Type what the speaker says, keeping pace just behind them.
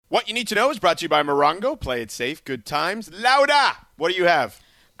What you need to know is brought to you by Morongo. Play it safe. Good times. Lauda, what do you have?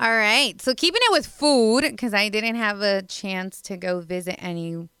 All right. So keeping it with food, because I didn't have a chance to go visit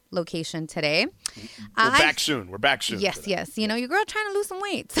any location today. We're back soon. Yes. You know, your girl trying to lose some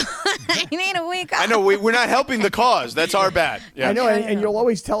weight. So I need to wake up. I know. We're not helping the cause. That's our bad. Yeah. I know. And you'll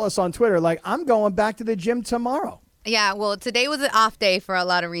always tell us on Twitter, like, I'm going back to the gym tomorrow. Yeah, well, today was an off day for a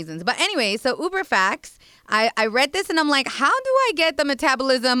lot of reasons. But anyway, so Uber facts. I read this and I'm like, how do I get the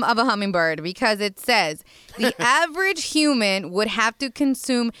metabolism of a hummingbird? Because it says the average human would have to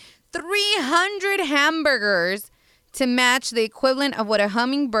consume 300 hamburgers to match the equivalent of what a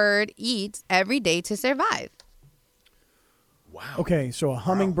hummingbird eats every day to survive. Wow. Okay, so a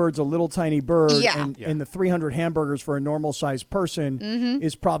hummingbird's a little tiny bird, Yeah. and the 300 hamburgers for a normal-sized person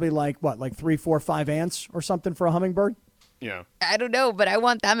is probably like 3, 4, 5 ants or something for a hummingbird? Yeah. I don't know, but I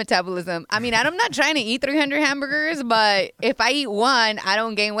want that metabolism. I mean, I'm not trying to eat 300 hamburgers, but if I eat one, I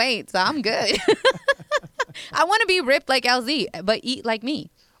don't gain weight, so I'm good. I want to be ripped like LZ, but eat like me.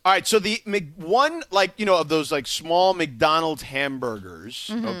 All right, so the one, of those, small McDonald's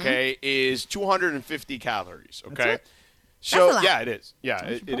hamburgers, okay, is 250 calories, okay? So, yeah, it is. Yeah,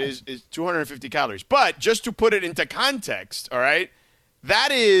 it is 250 calories. But just to put it into context, all right,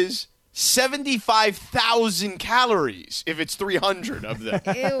 that is 75,000 calories if it's 300 of them.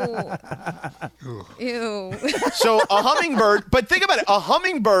 Ew. So a hummingbird, but think about it, a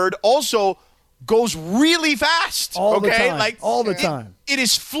hummingbird also goes really fast. All the time. Like all the time. It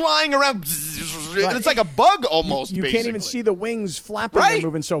is flying around. Right. It's like a bug almost. You can't even see the wings flapping. Right. They're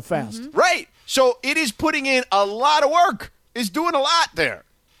moving so fast. Right. So it is putting in a lot of work. It's doing a lot there.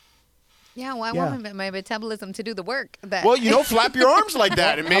 Yeah, well, I want my metabolism to do the work. Well, flap your arms like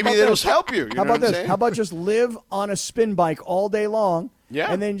that, and maybe it'll help you. How about this? How about just live on a spin bike all day long?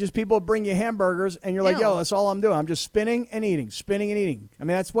 Yeah. And then just people bring you hamburgers, and you're like, yo, that's all I'm doing. I'm just spinning and eating. I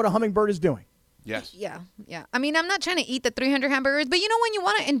mean, that's what a hummingbird is doing. Yes. Yeah. I mean, I'm not trying to eat the 300 hamburgers, but when you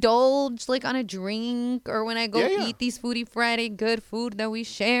want to indulge on a drink or when I go eat these Foodie Friday good food that we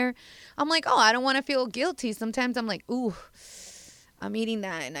share, I'm like, I don't want to feel guilty. Sometimes I'm like, ooh, I'm eating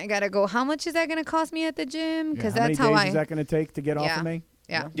that and I got to go. How much is that going to cost me at the gym? Because that's how many days is that going to take to get off of me?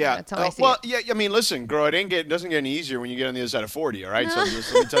 Yeah. That's how I see it. Yeah, I mean, listen, girl, it doesn't get any easier when you get on the other side of 40, all right? So let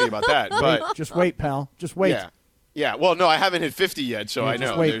me tell you about that. But just wait, pal. Just wait. Yeah, well, no, I haven't hit 50 yet, so I know.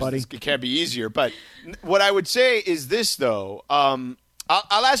 Just wait, buddy. It can't be easier. But what I would say is this, though. I'll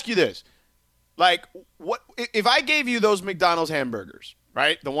ask you this. What if I gave you those McDonald's hamburgers,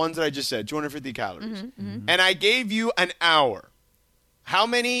 right? The ones that I just said, 250 calories, and I gave you an hour, how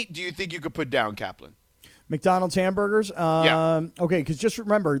many do you think you could put down, Kaplan? McDonald's hamburgers? Okay, because just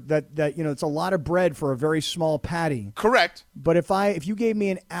remember that it's a lot of bread for a very small patty. Correct. But if you gave me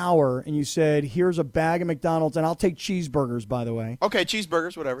an hour and you said, here's a bag of McDonald's, and I'll take cheeseburgers, by the way. Okay,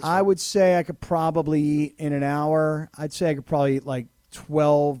 cheeseburgers, whatever. I would say I could probably eat in an hour. I'd say I could probably eat like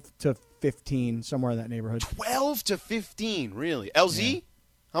 12 to 15, somewhere in that neighborhood. 12 to 15, really? LZ?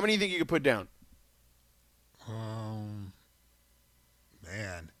 How many do you think you could put down?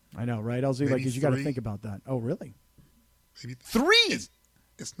 Man. I know, right, LZ? Because you got to think about that. Oh, really? Maybe 3?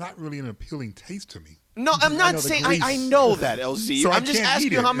 It's not really an appealing taste to me. No, I'm not saying. I know that, LZ. So I'm just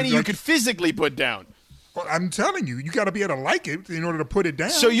asking you how many you could physically put down. Well, I'm telling you, you got to be able to like it in order to put it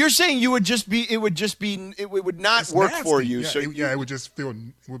down. So you're saying it would not work nasty. for you. Yeah, it would just it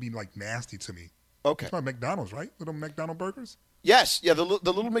would be like nasty to me. Okay. It's about McDonald's, right? Little McDonald's burgers? Yes. Yeah, the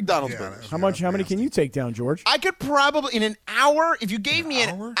little McDonald's burgers. How many can you take down, George? I could probably, in an hour, if you gave me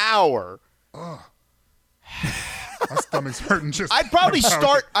an hour. My stomach's hurting just. I'd probably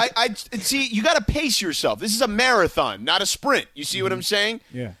start. I'd see. You got to pace yourself. This is a marathon, not a sprint. You see what I'm saying?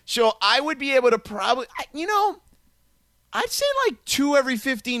 Yeah. So I would be able to probably, I'd say like 2 every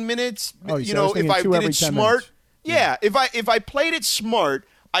 15 minutes. Oh, if I did it smart. Yeah. If I played it smart,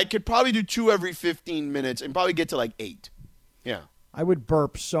 I could probably do 2 every 15 minutes and probably get to like 8. Yeah. I would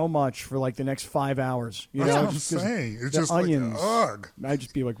burp so much for like the next 5 hours. That's what I'm saying. It's just onions. like, ugh. I'd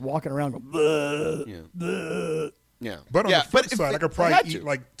just be like walking around going, bleh, bleh. Yeah. But on the flip side, I could probably eat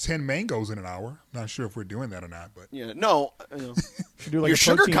like 10 mangoes in an hour. Not sure if we're doing that or not, but no. Do like your a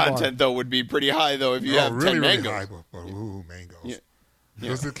sugar protein content though would be pretty high though if you have really, 10 mangoes. Really high, but ooh, mangoes. Yeah.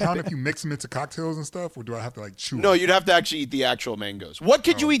 Does it count if you mix them into cocktails and stuff, or do I have to like chew? No, you'd have to actually eat the actual mangoes. What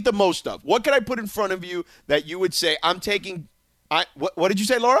could you eat the most of? What could I put in front of you that you would say I'm taking? What did you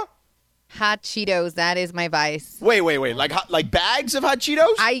say, Laura? Hot Cheetos, that is my vice. Wait. Like bags of hot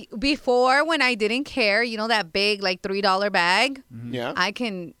Cheetos? Before, when I didn't care, that big like $3 bag. Yeah. I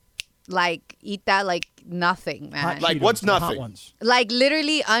can eat that like nothing, man. Like Cheetos, what's the hot nothing? ones. Like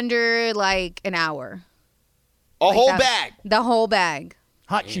literally under like an hour. A Like whole that. bag. The whole bag.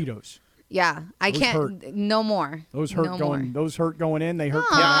 Hot Cheetos. Yeah, I Those can't. hurt. No more. Those hurt no going. More. Those hurt going in. They hurt. Aw,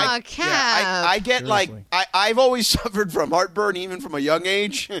 coming out. Cap. I get Seriously. I've always suffered from heartburn even from a young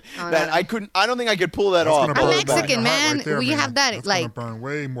age that no. I couldn't. I don't think I could pull that That's off. gonna I'm burn Mexican, your heart man. right there, We have that, That's like- gonna burn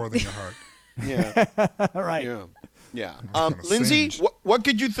way more than your heart. Yeah, All right. yeah. gonna Lindsay, singe. what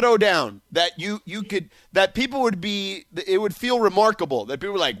could you throw down that you could that people would be? It would feel remarkable that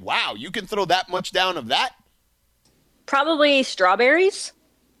people were like, wow, you can throw that much down of that. Probably strawberries.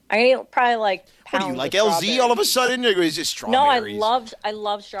 I eat probably like What pounds do you like of LZ all of a sudden? Or is it No, strawberries? I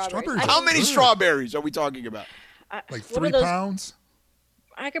love strawberries. Strawberries I are How mean, many Good. strawberries are we talking about? Like what are 3 those- pounds.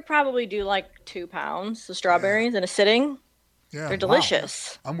 I could probably do like 2 pounds of strawberries in a sitting. Yeah, They're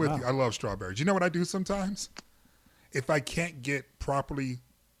delicious. I'm with you. I love strawberries. You know what I do sometimes? If I can't get properly,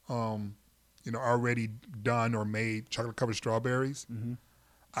 already done or made chocolate covered strawberries,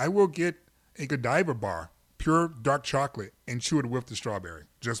 I will get a Godiva bar, pure dark chocolate, and chew it with the strawberry,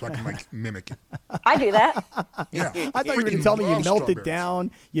 just so I can mimic it. I do that. Yeah, I thought you were going to tell me you melt it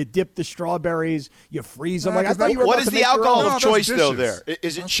down, you dip the strawberries, you freeze them. Nah, Like I 'cause thought that- you were What about is to the make your alcohol own. No, of that's choice though? dishes. There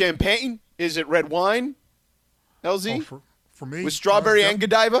is it champagne? Is it red wine? LZ For me, with strawberry and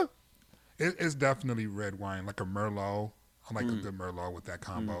Godiva. it's definitely red wine, like a Merlot. I like a good Merlot with that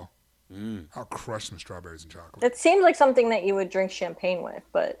combo. I'll crush some strawberries and chocolate. It seems like something that you would drink champagne with,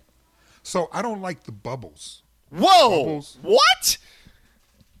 but So I don't like the bubbles. Whoa! Bubbles. What?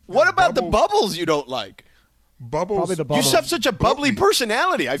 What about the bubbles. bubbles you don't like? Bubbles. Probably the You bubbles. just have such a bubbly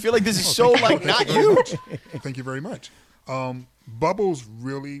personality. I feel like this is so like not Thank you very you. much. Thank you very much. Bubbles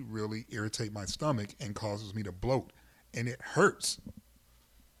really, really irritate my stomach and causes me to bloat, and it hurts.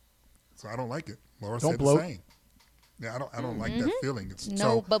 So I don't like it. Laura Don't said bloat. the same. Yeah, I don't like that feeling. It's No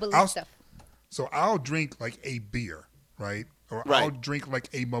so bubbly I'll, stuff. So I'll drink like a beer, right? Or Right. I'll drink like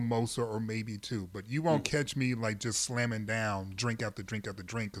a mimosa or maybe 2, but you won't catch me like just slamming down drink after drink after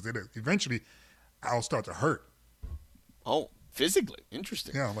drink because eventually I'll start to hurt. Oh, physically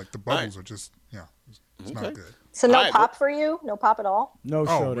interesting. Yeah, like the bubbles are just it's Okay. not good. so no All right, pop for you? No pop at all? No Oh,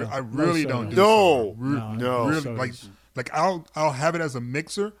 soda. I really No don't soda. do No. soda. No, Really, sodas. like I'll have it as a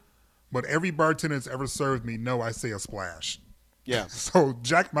mixer, but every bartender that's ever served me, no, I say a splash. Yeah. So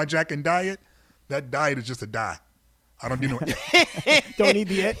my Jack and diet, that diet is just a die. I don't do no Don't need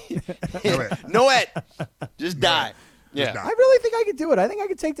the it. no it. No it. Just die. Yeah. die. I really think I could do it. I think I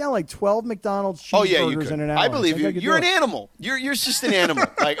could take down like 12 McDonald's cheeseburgers Oh yeah, you could. in an hour. I believe you. think could You're do an it. animal. You're just an animal.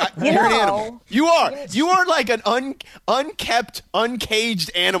 Like You you're an know. animal. You are. You are like an unkept,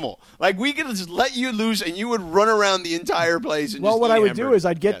 uncaged animal. Like we could just let you loose and you would run around the entire place. And Well, just what eat I would do hamburgers. is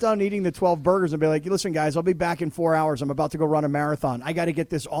I'd get Yes. done eating the 12 burgers and be like, listen, guys, I'll be back in 4 hours. I'm about to go run a marathon. I got to get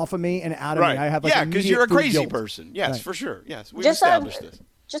this off of me and out of Right. me. I have like yeah, because immediate you're a food crazy guilt. person. Yes, Right. for sure. Yes, we've Just established this.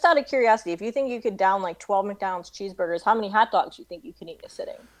 Just out of curiosity, if you think you could down like 12 McDonald's cheeseburgers, how many hot dogs do you think you could eat in a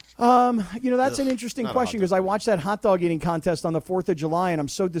sitting? That's an interesting Not a question hot because dog I watched that hot dog eating contest on the 4th of July, and I'm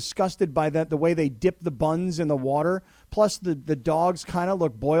so disgusted by that, the way they dip the buns in the water. Plus, the dogs kind of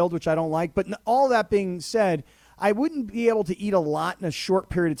look boiled, which I don't like. But all that being said, I wouldn't be able to eat a lot in a short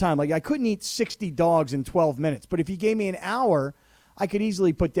period of time. Like, I couldn't eat 60 dogs in 12 minutes. But if you gave me an hour, I could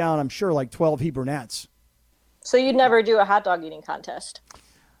easily put down, I'm sure, like 12 Hebernettes. So you'd never do a hot dog eating contest?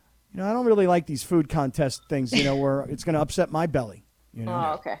 I don't really like these food contest things, where it's going to upset my belly.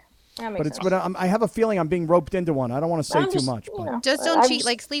 Oh, okay. That makes sense. I have a feeling I'm being roped into one. I don't want to say I'm too just, much. you But. know, Just don't I'm cheat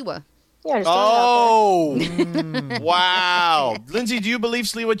like Sliwa. Yeah, just throwing it out Oh, wow. Lindsay, do you believe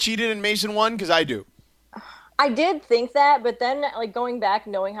Sliwa cheated and Mason won? Because I do. there. I did think that, but then like going back,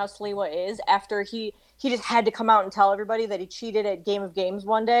 knowing how Sliwa is, after he just had to come out and tell everybody that he cheated at Game of Games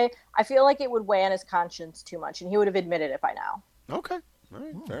one day, I feel like it would weigh on his conscience too much, and he would have admitted it by now. Okay. All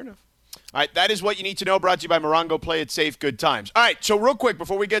right. Fair enough. All right. That is what you need to know. Brought to you by Morongo. Play it safe. Good times. All right. So real quick,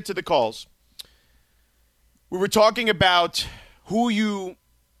 before we get to the calls, we were talking about who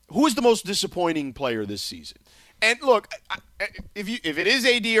is the most disappointing player this season. And look, if it is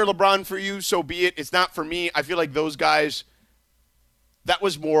AD or LeBron for you, so be it. It's not for me. I feel like those guys, that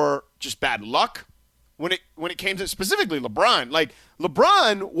was more just bad luck when it came to specifically LeBron. Like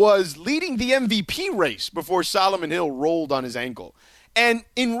LeBron was leading the MVP race before Solomon Hill rolled on his ankle. And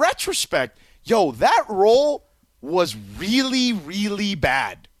in retrospect, that roll was really, really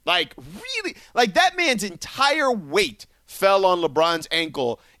bad. Like that man's entire weight fell on LeBron's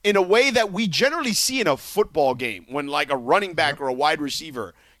ankle in a way that we generally see in a football game when like a running back or a wide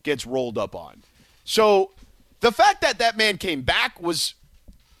receiver gets rolled up on. So the fact that man came back was,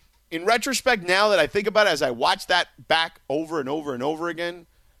 in retrospect, now that I think about it, as I watch that back over and over and over again,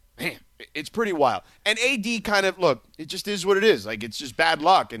 man, it's pretty wild. And AD kind of, look, it just is what it is. Like, it's just bad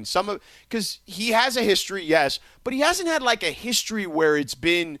luck. And because he has a history, yes, but he hasn't had like a history where it's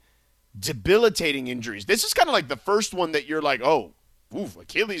been debilitating injuries. This is kind of like the first one that you're like, oh, oof,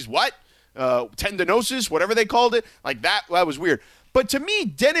 Achilles, what? Tendinosis, whatever they called it. Like, that was weird. But to me,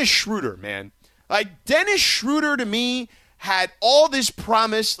 Dennis Schroder, man, like, Dennis Schroder to me had all this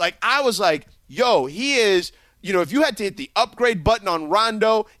promise. Like, I was like, yo, he is, if you had to hit the upgrade button on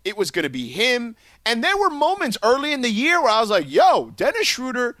Rondo, it was going to be him. And there were moments early in the year where I was like, yo, Dennis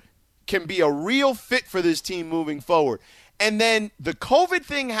Schroder can be a real fit for this team moving forward. And then the COVID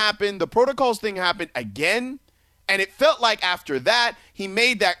thing happened, the protocols thing happened again. And it felt like after that, he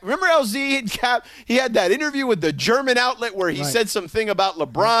made that. Remember LZ and Cap? He had that interview with the German outlet where he said something about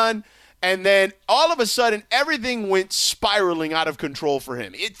LeBron. And then all of a sudden, everything went spiraling out of control for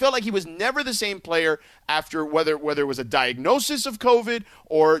him. It felt like he was never the same player after whether it was a diagnosis of COVID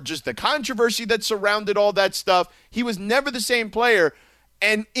or just the controversy that surrounded all that stuff. He was never the same player.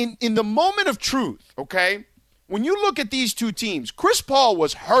 And in the moment of truth, okay, when you look at these two teams, Chris Paul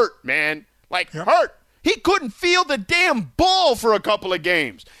was hurt, man. Hurt. He couldn't feel the damn ball for a couple of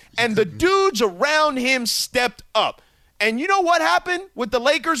games. And the dudes around him stepped up. And you know what happened with the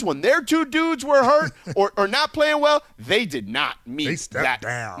Lakers when their two dudes were hurt or not playing well? They did not meet that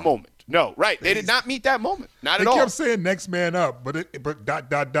moment. No, right. They did not meet that moment. Not at all. They kept saying next man up, but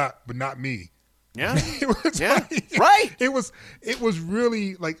but not me. Yeah. Right. It was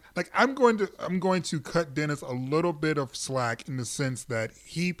really like I'm going to cut Dennis a little bit of slack in the sense that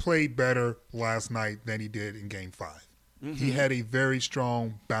he played better last night than he did in Game 5. Mm-hmm. He had a very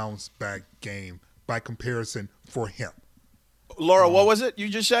strong bounce back game by comparison for him. Laura, what was it you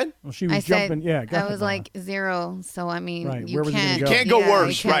just said? Well, she was jumping. Yeah, I was like 0. So I mean, you can't go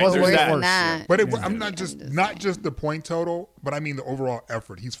worse. Right, there's worse that. than that. But I'm not just the point total, but I mean the overall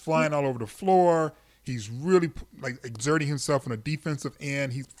effort. He's flying all over the floor. He's really exerting himself on the defensive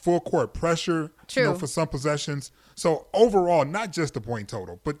end. He's full court pressure. True. For some possessions. So overall, not just the point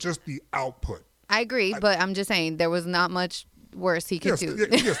total, but just the output. I agree, but I'm just saying there was not much worse he could do.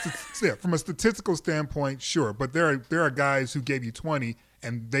 Yeah, from a statistical standpoint, sure. But there are guys who gave you 20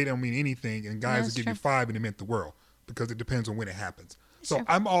 and they don't mean anything, and guys who give you 5 and it meant the world, because it depends on when it happens. So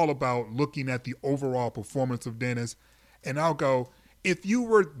I'm all about looking at the overall performance of Dennis, and I'll go, if you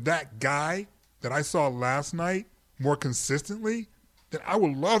were that guy that I saw last night more consistently, then I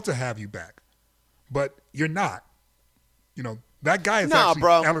would love to have you back. But you're not. That guy is actually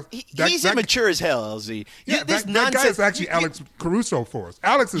bro. Alex, he's immature as hell, LZ. Yeah, that guy is actually Alex Caruso for us.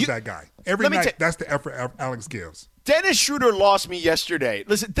 Alex is that guy. Every night, that's the effort Alex gives. Dennis Schroder lost me yesterday.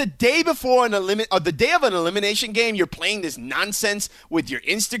 Listen, the day before the day of an elimination game, you're playing this nonsense with your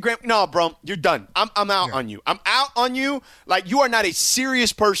Instagram. No, bro, you're done. I'm out on you. I'm out on you. Like, you are not a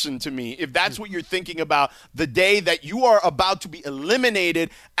serious person to me if that's what you're thinking about the day that you are about to be eliminated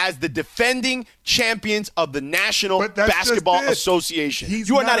as the defending champions of the National Basketball Association.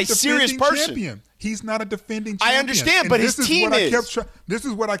 You are not a serious person. Champion. He's not a defending champion. I understand, but his team is. This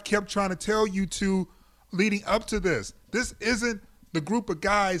is what I kept trying to tell you two leading up to this. This isn't the group of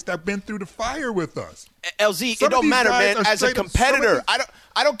guys that have been through the fire with us. LZ, it don't matter, man. As a competitor,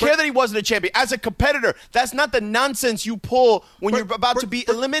 I don't care that he wasn't a champion. As a competitor, that's not the nonsense you pull when you're about to be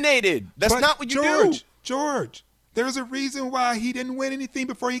eliminated. That's not what you do. George, there's a reason why he didn't win anything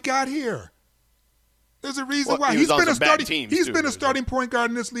before he got here. There's a reason why. He's been a starting point guard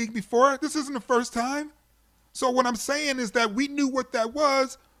in this league before. This isn't the first time. So what I'm saying is that we knew what that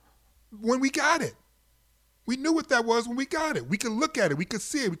was when we got it. We knew what that was when we got it. We could look at it. We could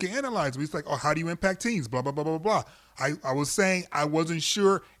see it. We could analyze it. It's like, how do you impact teams? Blah, blah, blah, blah, blah. I was saying I wasn't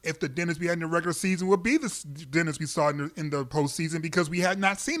sure if the Dennis we had in the regular season would be the Dennis we saw in the postseason, because we had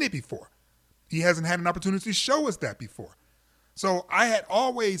not seen it before. He hasn't had an opportunity to show us that before. So I had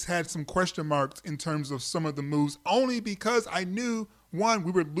always had some question marks in terms of some of the moves, only because I knew, one,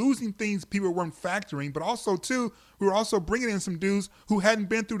 we were losing things people weren't factoring, but also, two, we were also bringing in some dudes who hadn't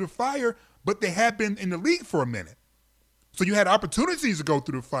been through the fire, but they had been in the league for a minute. So you had opportunities to go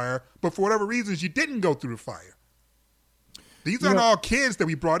through the fire, but for whatever reasons, you didn't go through the fire. These aren't all kids that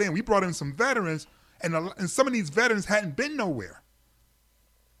we brought in. We brought in some veterans, and some of these veterans hadn't been nowhere.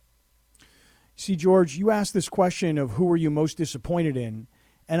 See, George, you asked this question of who are you most disappointed in,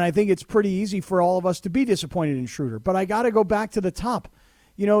 and I think it's pretty easy for all of us to be disappointed in Schroder. But I got to go back to the top.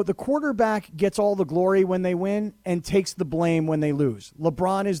 The quarterback gets all the glory when they win and takes the blame when they lose.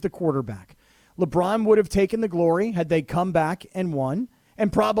 LeBron is the quarterback. LeBron would have taken the glory had they come back and won,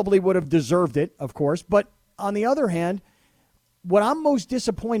 and probably would have deserved it, of course. But on the other hand, what I'm most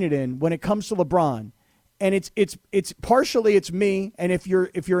disappointed in when it comes to LeBron and it's partially it's me, and if you're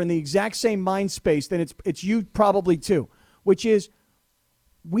in the exact same mind space, then it's you probably too, which is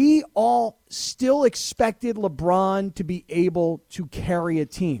we all still expected LeBron to be able to carry a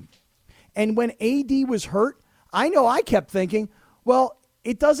team. And when AD was hurt, I know I kept thinking, well,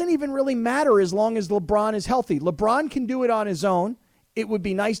 it doesn't even really matter as long as LeBron is healthy. LeBron can do it on his own. It would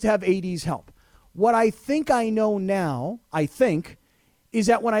be nice to have AD's help. What I think I know now, is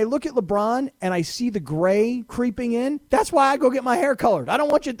that when I look at LeBron and I see the gray creeping in, that's why I go get my hair colored. I don't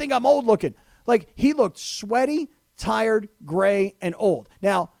want you to think I'm old looking. Like, he looked sweaty, tired, gray, and old.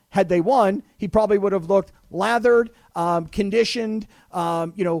 Now, had they won, he probably would have looked lathered, conditioned,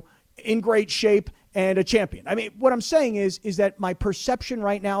 in great shape, and a champion. I mean, what I'm saying is that my perception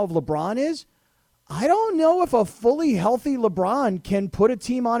right now of LeBron is, I don't know if a fully healthy LeBron can put a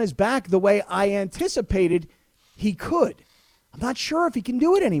team on his back the way I anticipated he could. I'm not sure if he can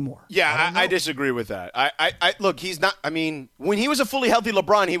do it anymore. Yeah, I disagree with that. I look, he's not. I mean, when he was a fully healthy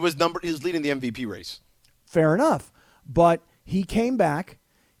LeBron, he was leading the MVP race. Fair enough, but he came back.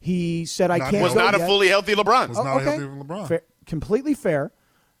 He said, "I can't." Was not a fully healthy LeBron. Was not a healthy LeBron. Fair, completely fair,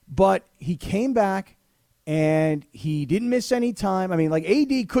 but he came back and he didn't miss any time. I mean, like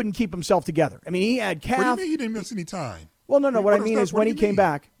AD couldn't keep himself together. I mean, he had calf. What do you mean he didn't miss any time? Well, no. What I mean is when he came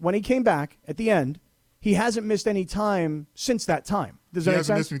back at the end. He hasn't missed any time since that time. Does that make sense?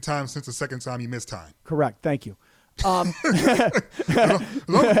 He hasn't missed any time since the second time he missed time. Correct. Thank you. As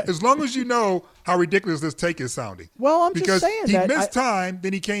long as you know how ridiculous this take is sounding. Well, I'm just saying that. Because he missed time,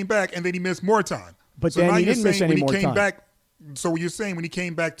 then he came back, and then he missed more time. But so then he didn't miss any more time. So you're saying when he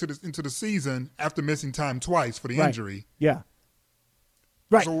came back into the season after missing time twice for the injury. Yeah.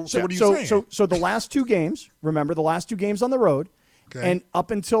 Right. So what are you saying? So the last two games, remember the last two games on the road, and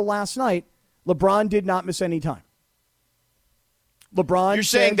up until last night, LeBron did not miss any time. You're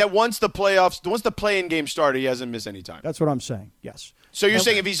saying that once the play-in game started, he hasn't missed any time. That's what I'm saying. Yes. So you're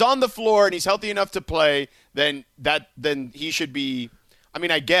saying if he's on the floor and he's healthy enough to play, then he should be. I mean,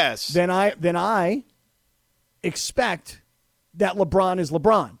 I guess. Then I expect that LeBron is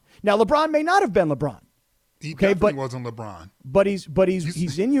LeBron. Now, LeBron may not have been LeBron. He definitely wasn't LeBron. But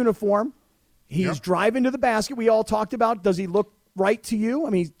he's in uniform. He's driving to the basket. We all talked about. Does he look right to you? I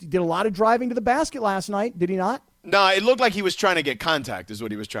mean, he did a lot of driving to the basket last night. Did he not? No, it looked like he was trying to get contact is what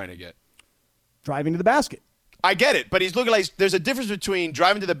he was trying to get. Driving to the basket. I get it, but he's looking like there's a difference between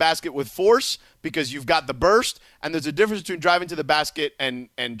driving to the basket with force because you've got the burst, and there's a difference between driving to the basket and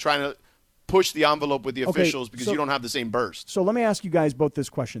trying to push the envelope with the officials because you don't have the same burst. So let me ask you guys both this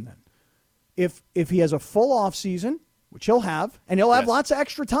question then. If he has a full off season, which he'll have, and he'll have lots of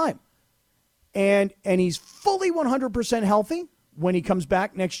extra time, and he's fully 100% healthy when he comes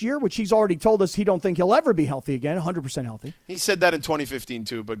back next year, which he's already told us he don't think he'll ever be healthy again, 100% healthy. He said that in 2015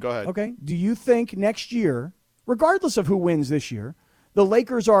 too, but go ahead. Okay. Do you think next year, regardless of who wins this year, the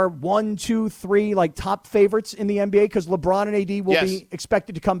Lakers are 1, 2, 3 like top favorites in the NBA because LeBron and AD will be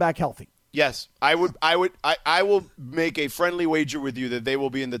expected to come back healthy? Yes, I will make a friendly wager with you that they will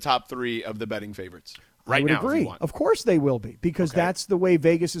be in the top 3 of the betting favorites. Right now, agree. If you want. Of course they will be because that's the way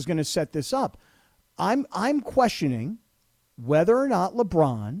Vegas is going to set this up. I'm questioning whether or not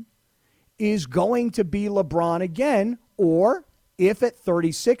LeBron is going to be LeBron again, or if at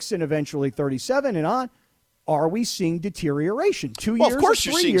 36 and eventually 37 and on, are we seeing deterioration? 2 years, of course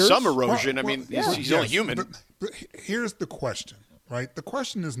you're seeing 3 years? some erosion. He's only human. But here's the question, right? The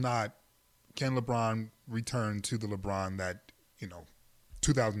question is not, can LeBron return to the LeBron that,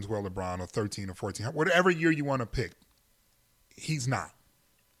 2012 LeBron or 13 or 14, whatever year you want to pick. He's not.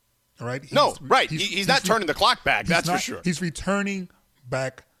 All right? He's not turning the clock back, that's for sure. He's returning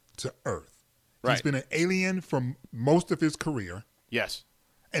back to earth. Right. He's been an alien for most of his career. Yes.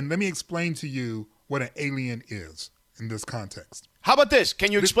 And let me explain to you what an alien is in this context. How about this?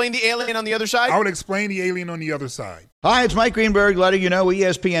 Can you explain the alien on the other side? I would explain the alien on the other side. Hi, it's Mike Greenberg letting you know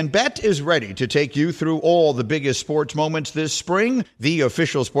ESPN Bet is ready to take you through all the biggest sports moments this spring. The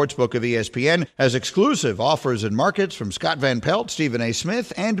official sportsbook of ESPN has exclusive offers and markets from Scott Van Pelt, Stephen A.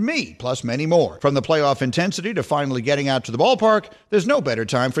 Smith, and me, plus many more. From the playoff intensity to finally getting out to the ballpark, there's no better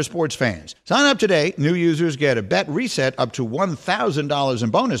time for sports fans. Sign up today. New users get a bet reset up to $1,000 in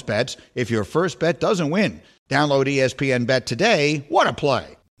bonus bets if your first bet doesn't win. Download ESPN Bet today. What a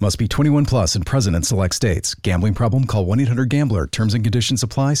play. Must be 21 plus and present in select states. Gambling problem? Call 1-800-GAMBLER. Terms and conditions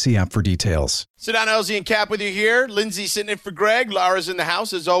apply. See app for details. Sit down, LZ and Cap with you here. Lindsay sitting in for Greg. Laura's in the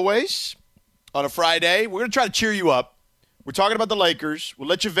house as always on a Friday. We're going to try to cheer you up. We're talking about the Lakers. We'll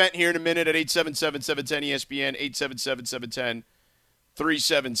let you vent here in a minute at 877-710-ESPN,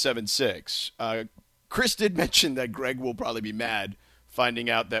 877-710-3776. Chris did mention that Greg will probably be mad finding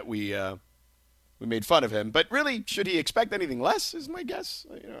out that we we made fun of him. But really, should he expect anything less is my guess.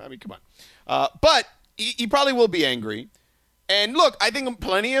 I mean, come on. But he probably will be angry. And look, I think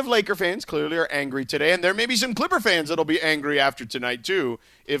plenty of Laker fans clearly are angry today, and there may be some Clipper fans that'll be angry after tonight too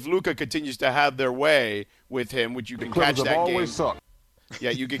if Luka continues to have their way with him, which you can catch that game.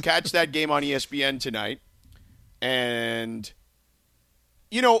 Yeah, you can catch that game on ESPN tonight. And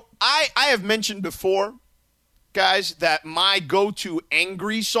I have mentioned before, guys, that my go-to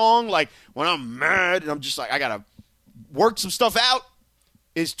angry song, like when I'm mad and I'm just like I gotta work some stuff out,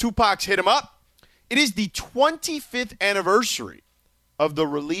 is Tupac's "Hit 'Em Up." It is the 25th anniversary of the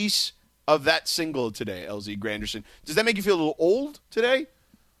release of that single today, LZ Granderson. Does that make you feel a little old today?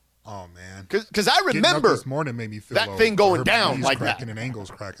 Oh, man. Because I remember this morning made me feel that old. thing going down like cracking that. And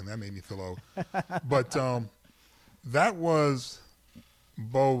angles cracking. That made me feel old. But that was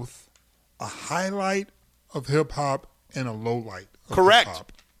both a highlight of hip-hop and a low light of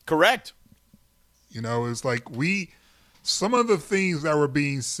hip-hop. Correct. It's like some of the things that were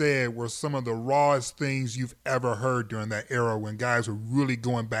being said were some of the rawest things you've ever heard during that era when guys were really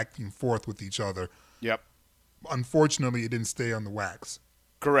going back and forth with each other. Yep. Unfortunately, it didn't stay on the wax.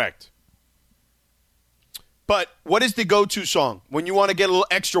 Correct. But what is the go-to song when you want to get a little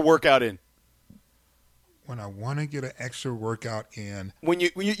extra workout in? When I want to get an extra workout in. When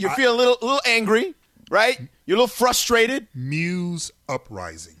you feel a little angry, right? You're a little frustrated. Muse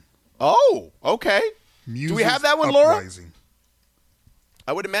Uprising. Oh, okay. Do we have that one, Uprising. Laura?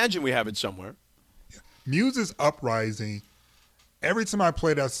 I would imagine we have it somewhere. Yeah. Muse's Uprising. Every time I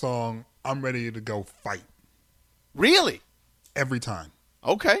play that song, I'm ready to go fight. Really? Every time.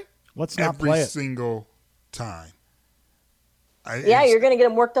 Okay. Let's not play it. Every single time. You're going to get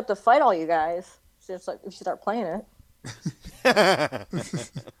them worked up to fight all you guys. So it's like if you start playing it.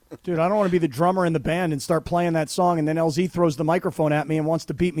 Dude, I don't want to be the drummer in the band and start playing that song, and then LZ throws the microphone at me and wants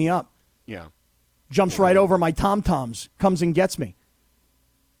to beat me up. Yeah. Jumps right over my tom-toms, comes and gets me.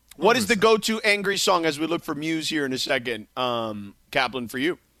 What is the go-to angry song as we look for Muse here in a second, Kaplan, for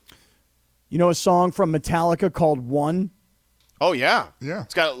you? You know a song from Metallica called One? Oh, yeah. Yeah.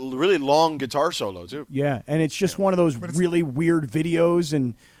 It's got a really long guitar solo, too. Yeah, and it's just one of those really weird videos,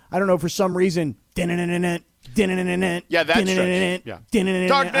 and I don't know, for some reason, yeah, that stretch. Yeah.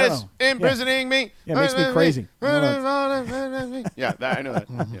 Darkness imprisoning me. Yeah, it makes me crazy. Yeah, I know that.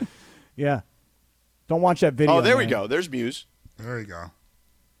 Yeah. Yeah. Don't watch that video. Oh, there man. we go. There's Muse. There you go.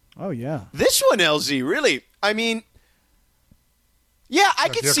 Oh, yeah. This one, LZ, really, I mean, yeah, I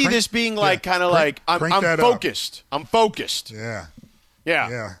could see this being like kind of like I'm focused. I'm focused. Yeah.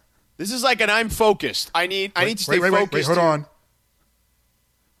 Yeah. This is like an I'm focused. I need to stay focused. Wait, hold on.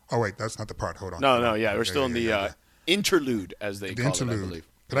 Oh, wait, that's not the part. Hold on. No, yeah. We're still in the interlude, as they call it, I believe.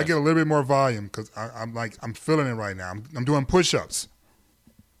 Could I get a little bit more volume? Because I'm feeling it right now. I'm doing push-ups.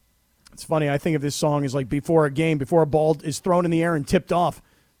 It's funny. I think of this song as like before a game, before a ball is thrown in the air and tipped off.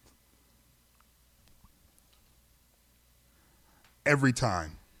 Every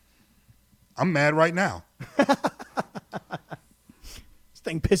time. I'm mad right now. This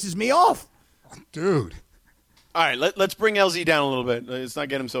thing pisses me off. Dude. All right, let's bring LZ down a little bit. Let's not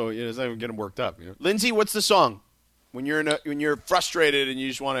get him it's not get him worked up. Lindsay, what's the song when you're frustrated and you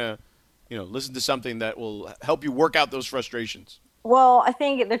just want to, listen to something that will help you work out those frustrations? Well, I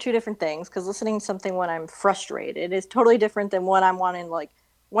think they're two different things because listening to something when I'm frustrated is totally different than when I'm wanting, like,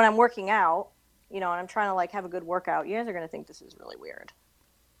 when I'm working out, and I'm trying to, like, have a good workout. You guys are going to think this is really weird.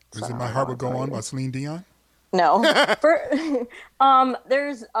 Is it My Heart Will Go On by Celine Dion? No. They're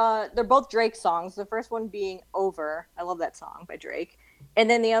both Drake songs. The first one being Over. I love that song by Drake. And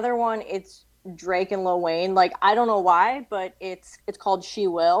then the other one, it's Drake and Lil Wayne. Like, I don't know why, but it's called She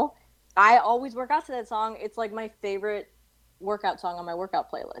Will. I always work out to that song. It's like my favorite workout song on my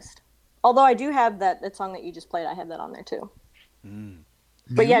workout playlist. Although I do have that song that you just played. I have that on there too.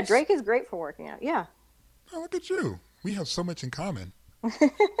 But yeah, Drake is great for working out. Yeah. Oh, look at you. We have so much in common.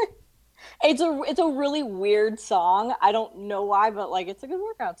 It's a really weird song. I don't know why, but like it's a good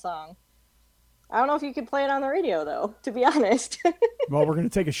workout song. I don't know if you could play it on the radio though, to be honest. Well, we're going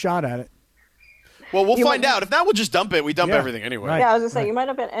to take a shot at it. Well, we'll find out. If not, we'll just dump it. We dump everything anyway. Right. Yeah, I was going to say, you might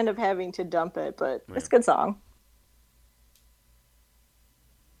end up having to dump it, but it's a good song.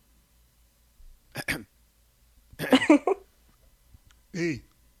 Hey.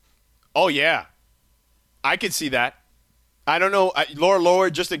 Oh, yeah. I could see that. I don't know, lower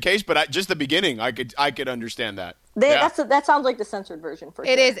just in case, but just the beginning, I could understand that. That sounds like the censored version for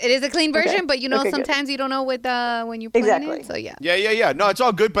sure. It is a clean version, but sometimes good. you don't know with when you play it. So yeah. Yeah. No, it's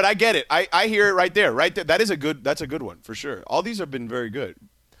all good, but I get it. I hear it right there. That's a good one for sure. All these have been very good.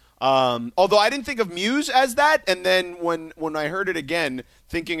 Although I didn't think of Muse as that, and then when I heard it again,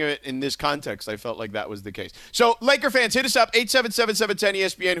 thinking of it in this context, I felt like that was the case. So, Laker fans, hit us up,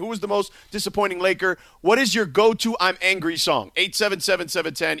 877-710-ESPN. Who was the most disappointing Laker? What is your go-to I'm Angry song?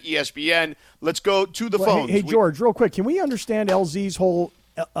 877-710-ESPN. Let's go to the phones. Hey, George, real quick, can we understand LZ's whole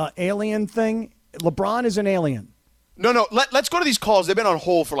alien thing? LeBron is an alien. No. Let's go to these calls. They've been on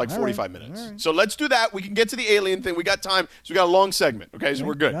hold for like 45 minutes. Right. So let's do that. We can get to the alien thing. We got time. So we got a long segment. Okay, so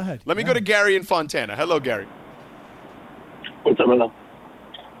we're good. Let me go to Gary in Fontana. Hello, Gary. What's up, man?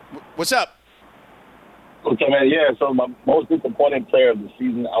 What's up? What's up, man? Yeah, so my most disappointing player of the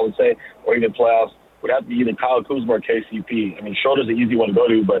season, I would say, or even playoffs, would have to be either Kyle Kuzma or KCP. I mean, Schroder's an easy one to go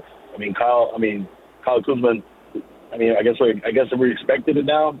to, but Kyle Kuzma. I guess we expected it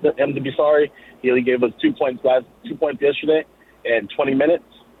now, him to be sorry. He only gave us 2 points yesterday and 20 minutes,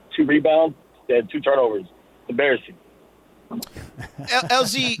 2 rebounds, and 2 turnovers. Embarrassing.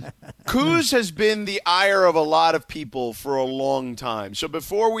 LZ, Kuz has been the ire of a lot of people for a long time. So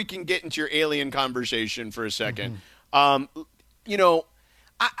before we can get into your alien conversation for a second, when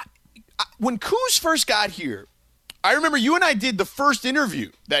Kuz first got here, I remember you and I did the first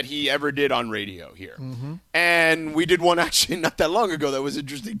interview that he ever did on radio here. Mm-hmm. And we did one actually not that long ago that was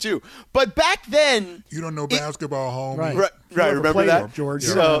interesting too. But back then... You don't know basketball, homie. Right. Remember that? George, you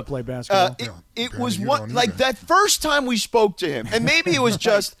don't know how to play basketball. It was like that first time we spoke to him. And maybe it was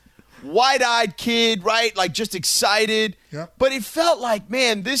just wide-eyed kid, right? Like just excited. Yeah. But it felt like,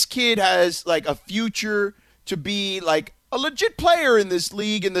 man, this kid has like a future to be like a legit player in this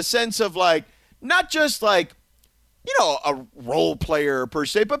league in the sense of like, not just like, a role player per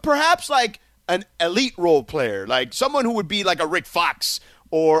se, but perhaps like an elite role player, like someone who would be like a Rick Fox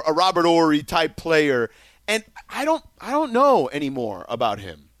or a Robert Horry type player. And I don't know anymore about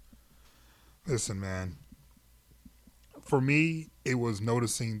him. Listen, man, for me, it was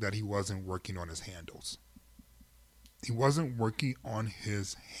noticing that he wasn't working on his handles. He wasn't working on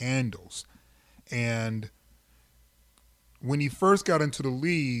his handles. And when he first got into the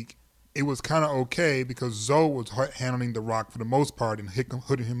league, it was kind of okay because Zoe was handling the rock for the most part and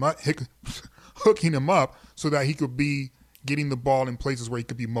hooking him up so that he could be getting the ball in places where he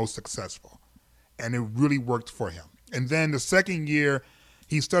could be most successful. And it really worked for him. And then the second year,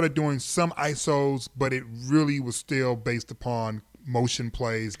 he started doing some ISOs, but it really was still based upon motion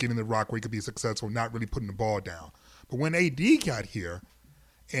plays, getting the rock where he could be successful, not really putting the ball down. But when AD got here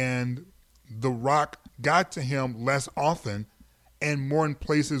and the rock got to him less often, and more in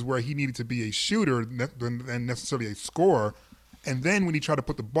places where he needed to be a shooter than necessarily a scorer. And then when he tried to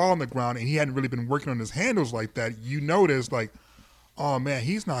put the ball on the ground and he hadn't really been working on his handles like that, you notice like, oh man,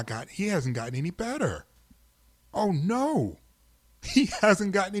 he hasn't gotten any better. Oh no, he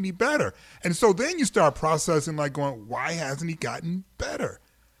hasn't gotten any better. And so then you start processing like going, why hasn't he gotten better?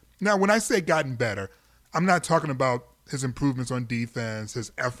 Now, when I say gotten better, I'm not talking about his improvements on defense,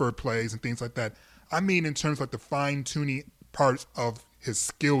 his effort plays and things like that. I mean in terms of like the fine-tuning parts of his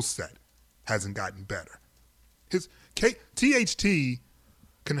skill set hasn't gotten better. His THT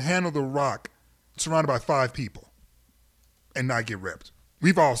can handle the rock surrounded by 5 people and not get ripped.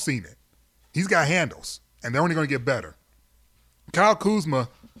 We've all seen it. He's got handles, and they're only going to get better. Kyle Kuzma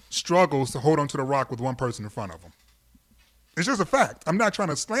struggles to hold on to the rock with one person in front of him. It's just a fact. I'm not trying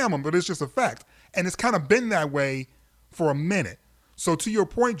to slam him, but it's just a fact. And it's kind of been that way for a minute. So to your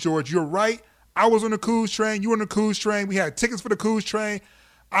point, George, you're right. I was on the Kuz train. You were on the Kuz train. We had tickets for the Kuz train.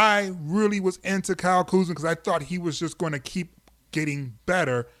 I really was into Kyle Kuzma because I thought he was just going to keep getting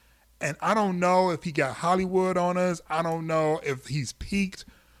better. And I don't know if he got Hollywood on us. I don't know if he's peaked.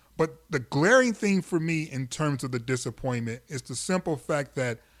 But the glaring thing for me in terms of the disappointment is the simple fact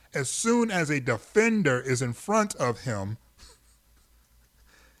that as soon as a defender is in front of him,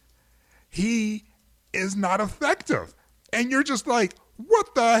 he is not effective. And you're just like,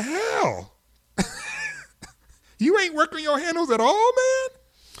 what the hell? You ain't working your handles at all, man?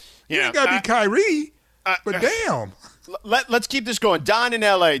 You ain't got to be Kyrie, but damn. Let's keep this going. Don in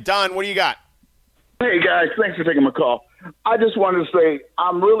L.A. Don, what do you got? Hey, guys. Thanks for taking my call. I just wanted to say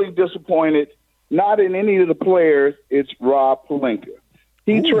I'm really disappointed, not in any of the players. It's Rob Pelinka.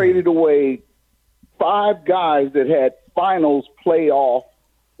 He traded away 5 guys that had finals playoff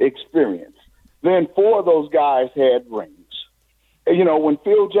experience. Then 4 of those guys had rings. And, when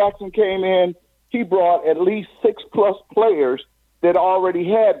Phil Jackson came in, he brought at least 6+ players that already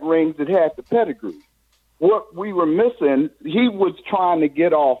had rings that had the pedigree. What we were missing, he was trying to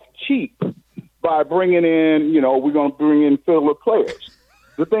get off cheap by bringing in, we're going to bring in filler players.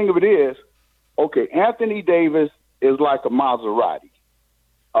 The thing of it is, okay, Anthony Davis is like a Maserati.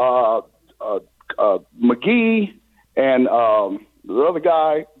 McGee and the other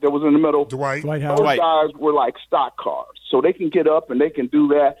guy that was in the middle, Dwight Howard. Those guys were like stock cars. So they can get up and they can do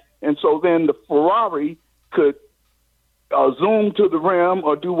that. And so then the Ferrari could zoom to the rim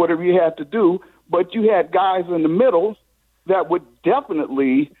or do whatever you had to do. But you had guys in the middle that would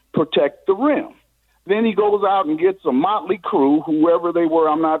definitely protect the rim. Then he goes out and gets a motley crew, whoever they were.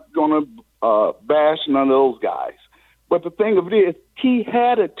 I'm not going to bash none of those guys. But the thing of it is, he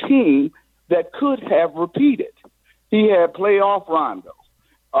had a team that could have repeated. He had playoff Rondo.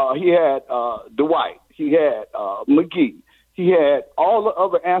 He had Dwight. He had McGee. He had all the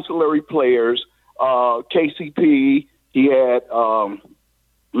other ancillary players, KCP. He had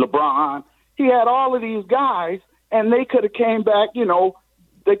LeBron. He had all of these guys, and they could have came back,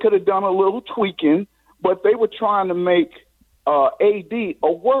 they could have done a little tweaking, but they were trying to make AD a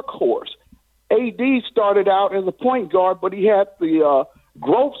workhorse. AD started out as a point guard, but he had the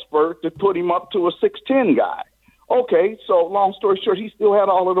growth spurt to put him up to a 6'10" guy. Okay, so long story short, he still had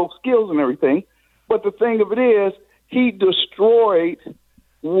all of those skills and everything. But the thing of it is, he destroyed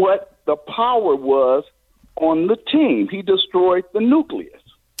what the power was on the team. He destroyed the nucleus.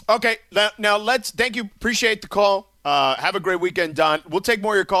 Okay, now thank you. Appreciate the call. Have a great weekend, Don. We'll take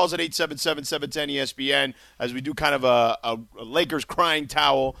more of your calls at 877-710-ESPN as we do kind of a Lakers crying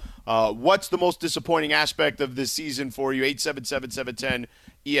towel. What's the most disappointing aspect of this season for you? 877-710-ESPN,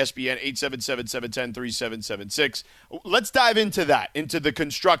 877-710-3776. Let's dive into that, into the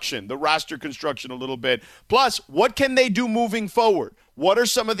construction, the roster construction a little bit. Plus, what can they do moving forward? What are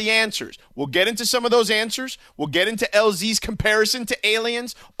some of the answers? We'll get into some of those answers. We'll get into LZ's comparison to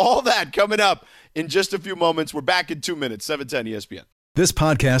aliens. All that coming up in just a few moments. We're back in 2 minutes. 710 ESPN. This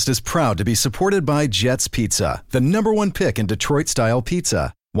podcast is proud to be supported by Jets Pizza, the #1 pick in Detroit-style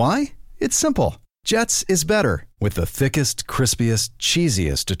pizza. Why? It's simple. Jets is better. With the thickest, crispiest,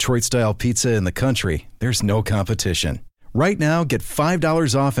 cheesiest Detroit-style pizza in the country, there's no competition. Right now, get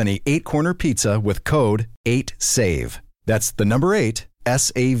 $5 off any 8-corner pizza with code 8SAVE. That's the number 8,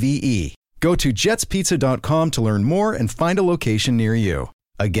 SAVE. Go to jetspizza.com to learn more and find a location near you.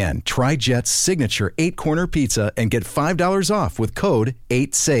 Again, try Jet's signature 8-corner pizza and get $5 off with code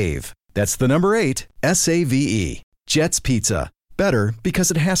 8SAVE. That's the number 8, SAVE. Jet's Pizza. Better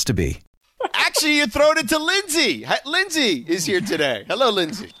because it has to be. Actually, you're throwing it to Lindsay. Lindsay is here today. Hello,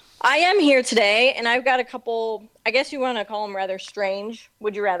 Lindsay. I am here today, and I've got a couple, I guess you want to call them rather strange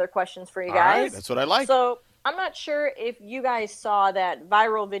would you rather questions for you guys. All right, that's what I like. So I'm not sure if you guys saw that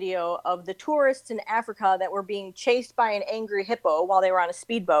viral video of the tourists in Africa that were being chased by an angry hippo while they were on a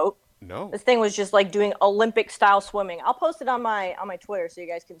speedboat. No. This thing was just like doing Olympic-style swimming. I'll post it on my Twitter so you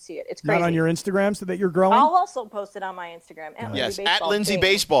guys can see it. It's crazy. Not on your Instagram so that you're growing? I'll also post it on my Instagram. Yes, at Lindsay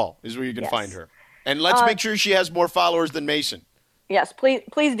Baseball is where you can find her. And let's make sure she has more followers than Mason. Yes,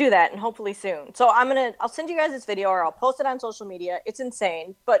 please do that, and hopefully soon. So I'll send you guys this video, or I'll post it on social media. It's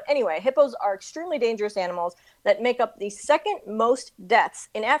insane. But anyway, hippos are extremely dangerous animals that make up the second most deaths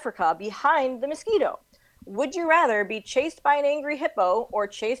in Africa behind the mosquito. Would you rather be chased by an angry hippo or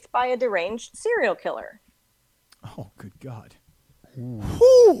chased by a deranged serial killer? Oh, good God.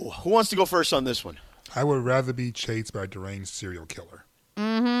 Who wants to go first on this one? I would rather be chased by a deranged serial killer.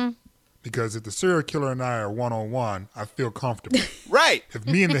 Mm-hmm. Because if the serial killer and I are one-on-one, I feel comfortable. Right. If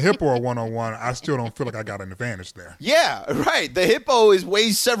me and the hippo are one-on-one, I still don't feel like I got an advantage there. Yeah, right. The hippo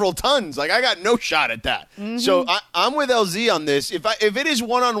weighs several tons. Like, I got no shot at that. Mm-hmm. So I'm with LZ on this. If it is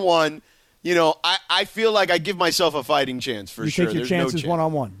one-on-one, I feel like I give myself a fighting chance for sure. You take your chances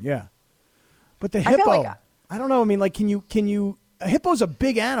one-on-one, yeah. But the I feel hippo, like I don't know. I mean, like, can you? A hippo's a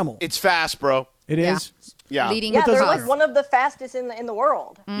big animal. It's fast, bro. It is. Yeah. They're like one of the fastest in the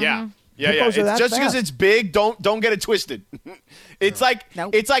world. Mm-hmm. Yeah. Hippos It's just because it's big. Don't get it twisted. It's like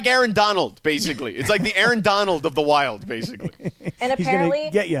Aaron Donald, basically. It's like the Aaron Donald of the wild, basically. And apparently, he's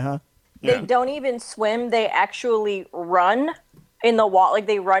gonna get you, huh? They don't even swim. They actually run in the water. Like,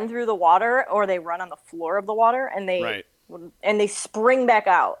 they run through the water, or they run on the floor of the water, and they spring back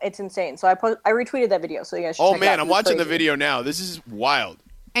out. It's insane. So I retweeted that video, so you guys should check it out. I'm watching the video now. This is wild.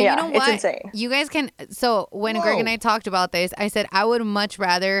 And you know what? It's insane. You guys can. So when Greg and I talked about this, I said I would much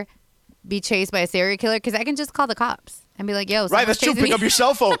rather be chased by a serial killer because I can just call the cops and be like, "Yo, right? That's true. Pick up your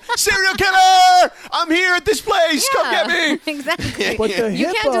cell phone. Serial killer! I'm here at this place. Come get me." Exactly. But the you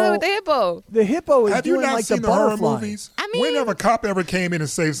can't do it with the hippo. The hippo is Have doing you not like seen the the horror butterfly. movies? I mean, when have a cop ever came in and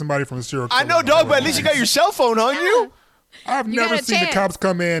saved somebody from a serial killer? I know, dog, but at least you got your cell phone on you. I've never seen the cops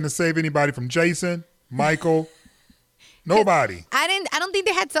come in and save anybody from Jason, Michael, nobody. I don't think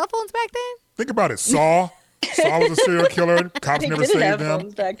they had cell phones back then. Think about it. Saw was a serial killer. Cops never saved them.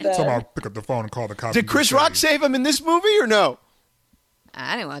 Back then. Somehow pick up the phone and call the cops. Did Chris Rock save him in this movie or no?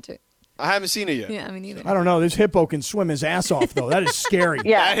 I didn't watch it. I haven't seen it yet. Yeah, I mean, neither. I don't know. This hippo can swim his ass off, though. That is scary.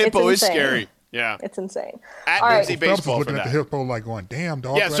 Yeah, That hippo is insane. scary. Yeah. It's insane. At All right. Lindsay Phelps is Baseball for looking at that. the hippo like going, damn,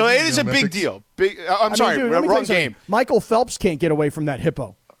 dog. Yeah, so right? it is a big Olympics. deal. I'm sorry, dude, let me tell wrong you something. game. Michael Phelps can't get away from that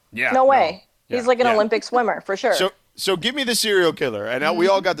hippo. Yeah. No way. Yeah. He's like an Yeah. Olympic swimmer for sure. So give me the serial killer, and now we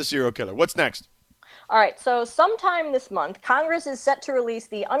all got the serial killer. What's next? All right, so sometime this month, Congress is set to release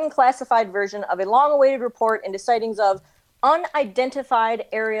the unclassified version of a long-awaited report into sightings of unidentified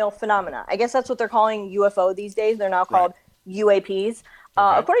aerial phenomena. I guess that's what they're calling UFO these days. They're now called UAPs.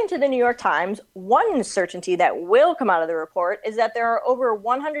 According to the New York Times, one certainty that will come out of the report is that there are over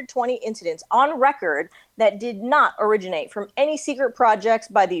 120 incidents on record that did not originate from any secret projects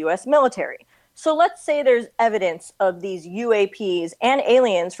by the U.S. military. So let's say there's evidence of these UAPs and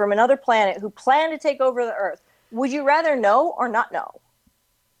aliens from another planet who plan to take over the Earth. Would you rather know or not know?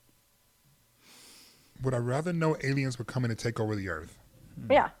 Would I rather know aliens were coming to take over the Earth?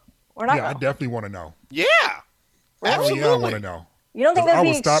 Yeah, or not Yeah, I know. definitely want to know. Yeah. Really? Absolutely. Yeah, I want to know. You don't think that'd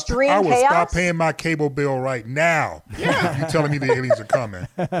be extreme I will chaos? stop paying my cable bill right now. Yeah. You telling me the aliens are coming.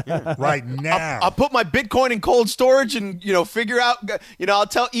 Right now. I'll put my Bitcoin in cold storage and, figure out, I'll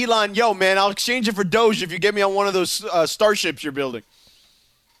tell Elon, yo, man, I'll exchange it for Doge if you get me on one of those starships you're building.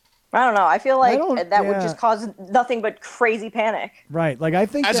 I don't know. I feel like that would yeah. just cause nothing but crazy panic. Right. Like, I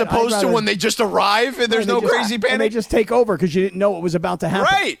think As that opposed I'd to rather- when they just arrive and there's Right, no they just- crazy panic. And they just take over because you didn't know what was about to happen.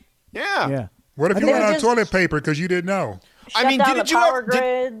 Right. Yeah. Yeah. What if I you think ran out of just- toilet paper because you didn't know? Shut down the power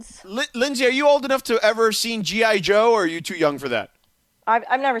grids. Lindsay, are you old enough to ever seen G.I. Joe, or are you too young for that?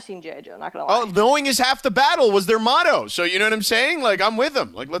 I've never seen G.I. Joe, not going to lie. Oh, knowing is half the battle was their motto. So you know what I'm saying? Like, I'm with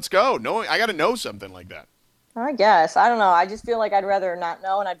them. Like, let's go. Knowing, I got to know something like that. I guess. I don't know. I just feel like I'd rather not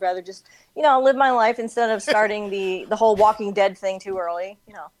know, and I'd rather just, live my life instead of starting the whole Walking Dead thing too early.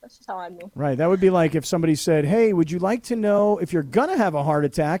 That's just how I'd be. Right. That would be like if somebody said, hey, would you like to know if you're going to have a heart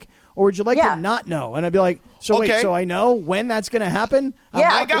attack, or would you like to not know? And I'd be like, wait, so I know when that's going to happen? Yeah,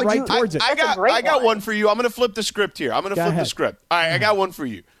 I'm walking right towards it. I got one for you. I'm going to flip the script here. I'm going to flip the script. All right, I got one for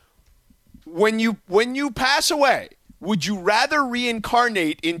you. When you pass away, would you rather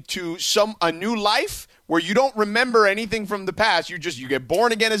reincarnate into a new life where you don't remember anything from the past? You get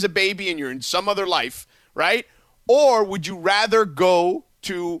born again as a baby and you're in some other life, right? Or would you rather go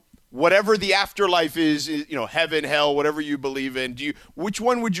to whatever the afterlife is, heaven, hell, whatever you believe in? Which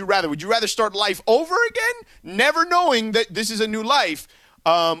one would you rather? Would you rather start life over again, never knowing that this is a new life?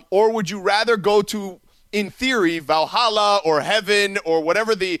 Or would you rather go to, in theory, Valhalla or heaven or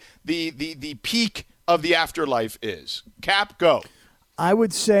whatever the peak of the afterlife is? Cap, go. I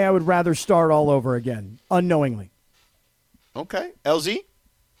would say I would rather start all over again, unknowingly. Okay. LZ?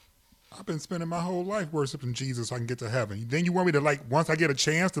 I've been spending my whole life worshiping Jesus so I can get to heaven. Then you want me to, once I get a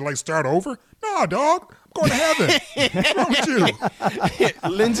chance to, start over? No, dog. I'm going to heaven. What's wrong with you?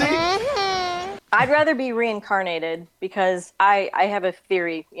 Lindsay? I'd rather be reincarnated because I have a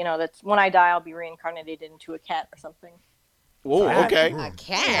theory, that when I die, I'll be reincarnated into a cat or something. Whoa, okay. A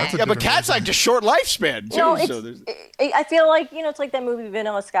cat. Yeah, but cats like a short lifespan, too. I feel like, it's like that movie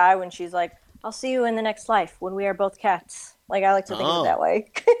Vanilla Sky when she's like, I'll see you in the next life when we are both cats. Like, I like to think of it that way.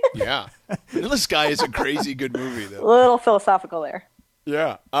 Yeah. Vanilla Sky is a crazy good movie, though. A little philosophical there.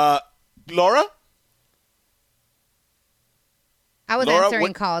 Yeah. Laura? I was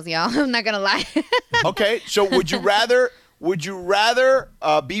answering calls, y'all. I'm not going to lie. Okay, so would you rather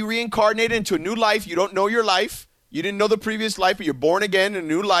be reincarnated into a new life? You don't know your life. You didn't know the previous life, but you're born again in a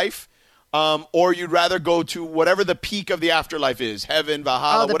new life. Or you'd rather go to whatever the peak of the afterlife is, heaven,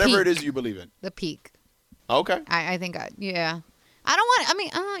 Valhalla, whatever peak. it is you believe in. The peak. Okay. I think, yeah.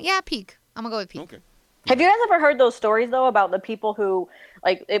 Peak. I'm going to go with peak. Okay. Have you guys ever heard those stories, though, about the people who,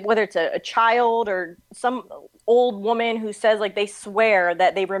 whether it's a child or some old woman who says, they swear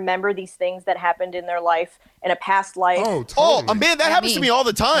that they remember these things that happened in their life, in a past life? Oh, totally. Oh, man, that happens to me all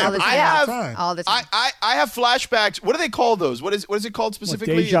the time. All the time. All the time. I have flashbacks. What do they call those? What is it called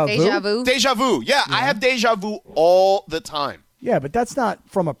specifically? Deja vu? Deja vu. Deja vu. Yeah, I have deja vu all the time. Yeah, but that's not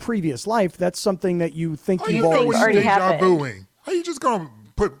from a previous life. That's something that you think How you've you know already what already he's deja happened. vuing? How you just going to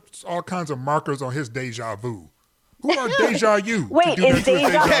put all kinds of markers on his deja vu? Who are deja you? Wait, to do is that to his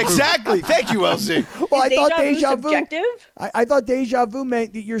deja- Yeah, exactly. Thank you, LC. Well, I Is thought deja deja vu vu. subjective? I thought deja vu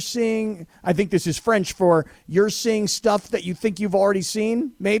meant that you're seeing. I think this is French for you're seeing stuff that you think you've already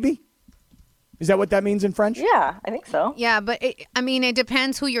seen. Maybe is that what that means in French? Yeah, I think so. Yeah, but it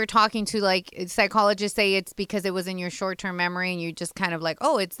depends who you're talking to. Like, psychologists say it's because it was in your short-term memory and you just kind of like,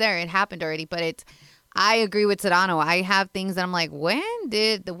 oh, it's there. It happened already. But I agree with Sedano. I have things that I'm like, when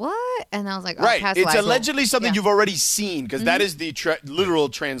did the what? And I was like, oh, Right. past It's life. allegedly something Yeah. you've already seen because that is the literal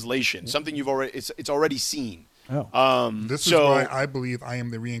translation. Something you've already it's already seen. Oh. This is why I believe I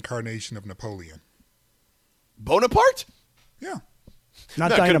am the reincarnation of Napoleon. Bonaparte? Yeah. Not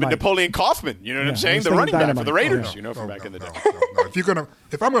no, it could have been Dynamite. Napoleon Kaufman. You know what I'm saying? The running back for the Raiders. From back in the day. No.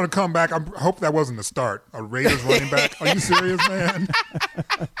 If I'm gonna come back, I hope that wasn't the start. A Raiders running back? Are you serious, man?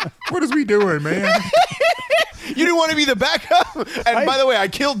 What is we doing, man? You didn't want to be the backup? And by the way, I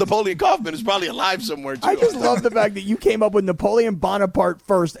killed Napoleon Kaufman. He's probably alive somewhere, too. I just love the fact that you came up with Napoleon Bonaparte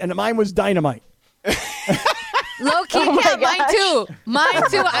first, and mine was Dynamite. Low-key, mine too. Mine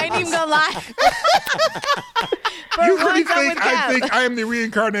too. I ain't even gonna lie. You really think I think I am the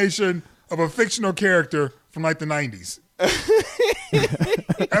reincarnation of a fictional character from like the 90s?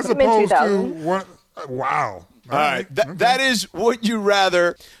 As opposed to one. Wow. All right. That is Would You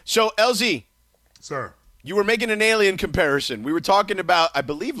Rather. So, LZ. Sir. You were making an alien comparison. We were talking about, I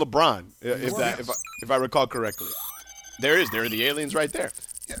believe, LeBron, if I recall correctly. There are the aliens right there.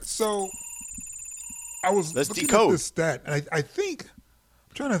 Yeah, so I was Let's looking decode at this stat, and I think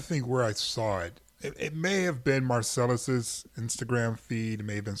I'm trying to think where I saw it. It may have been Marcellus's Instagram feed. It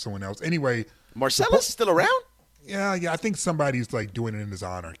may have been someone else. Anyway, Marcellus is still around? Yeah. I think somebody's like doing it in his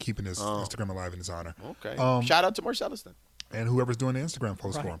honor, keeping his Instagram alive in his honor. Okay. Shout out to Marcellus then. And whoever's doing the Instagram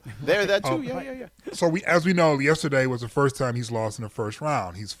post for him. That too. Yeah. So as we know, yesterday was the first time he's lost in the first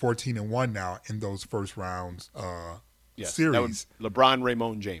round. He's 14-1 now in those first rounds series. That was LeBron,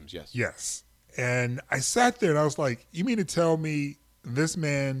 Raymond James. Yes. And I sat there and I was like, you mean to tell me this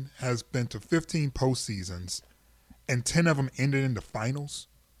man has been to 15 postseasons and 10 of them ended in the finals?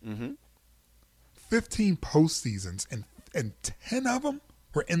 Mm-hmm. 15 postseasons and 10 of them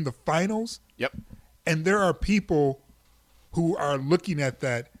were in the finals? Yep. And there are people who are looking at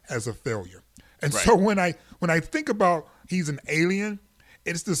that as a failure. And so when I think about he's an alien,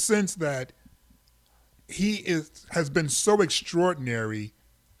 it's the sense that he has been so extraordinary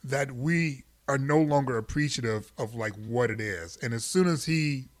that we are no longer appreciative of like what it is. And as soon as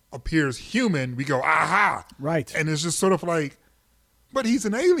he appears human, we go, aha. Right. And it's just sort of like, but he's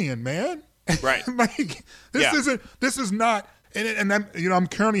an alien, man. Right. Like this is not, and I'm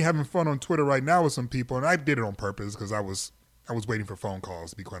currently having fun on Twitter right now with some people, and I did it on purpose because I was waiting for phone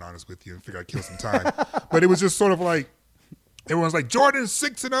calls, to be quite honest with you, and figured I'd kill some time. But it was just sort of like, everyone's like, Jordan's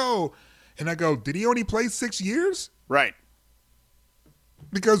 6-0. And I go, did he only play 6 years? Right.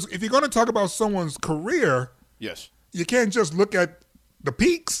 Because if you're going to talk about someone's career, yes, you can't just look at the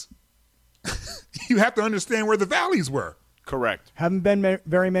peaks. You have to understand where the valleys were. Correct. Haven't been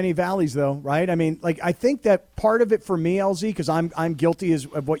very many valleys, though, right? I mean, like, I think that part of it for me, LZ, because I'm guilty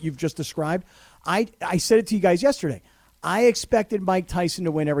of what you've just described. I said it to you guys yesterday. I expected Mike Tyson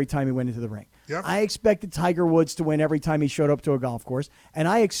to win every time he went into the ring. Yep. I expected Tiger Woods to win every time he showed up to a golf course. And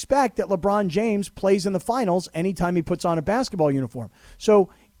I expect that LeBron James plays in the finals anytime he puts on a basketball uniform.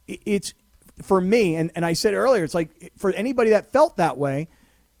 So it's, for me, and I said earlier, it's like for anybody that felt that way,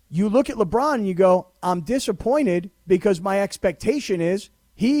 you look at LeBron and you go, I'm disappointed because my expectation is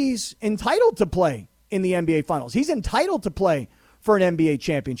he's entitled to play in the NBA Finals. He's entitled to play for an NBA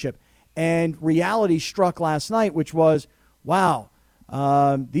championship. And reality struck last night, which was, wow,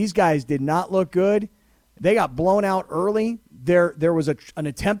 these guys did not look good. They got blown out early. There was an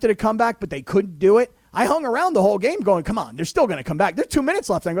attempt at a comeback, but they couldn't do it. I hung around the whole game going, come on, they're still going to come back. There's 2 minutes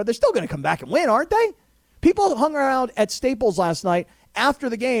left. I go, they're still going to come back and win, aren't they? People hung around at Staples last night after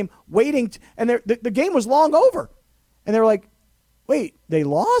the game waiting, and the game was long over. And they were like, wait, they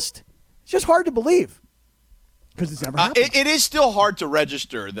lost? It's just hard to believe. Because it's never happened. It is still hard to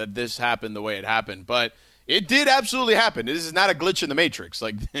register that this happened the way it happened, but it did absolutely happen. This is not a glitch in the Matrix.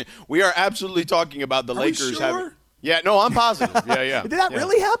 Like, we are absolutely talking about the Lakers having. Yeah, no, I'm positive. Yeah. Did that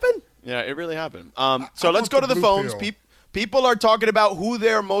really happen? Yeah, it really happened. So let's go to the phones. People are talking about who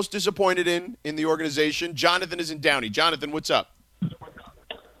they're most disappointed in the organization. Jonathan is in Downey. Jonathan, what's up?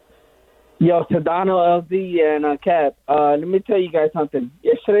 Yo, Sedano, LZ, and Cap. Let me tell you guys something.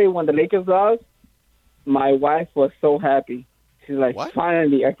 Yesterday, when the Lakers lost, my wife was so happy. She's like, what?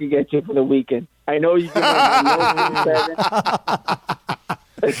 Finally, I could get you for the weekend. I know you can let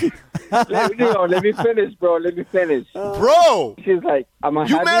me finish, bro. Let me finish. Bro! She's like,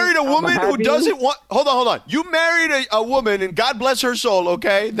 you married a woman who doesn't want... Hold on. You married a woman, and God bless her soul,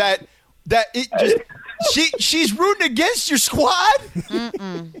 okay, that it just... she's rooting against your squad?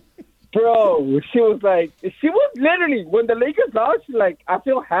 Mm-mm. Bro, she was literally, when the Lakers lost, she's like, I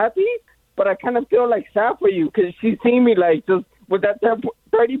feel happy, but I kind of feel like sad for you because she's seen me like just with that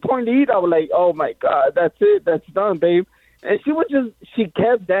 30-point lead. I was like, oh my God, that's it. That's done, babe. And she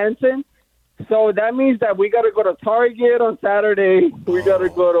kept dancing. So that means that we got to go to Target on Saturday. We got to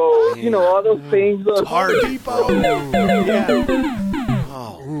go to, all those things. Target, bro. Yeah.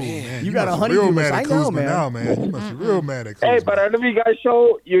 Oh, man. You got a honeydew real list. mad I at know, Kuzma man. now, man. You must be real mad at Kuzma. Hey, but I love you guys.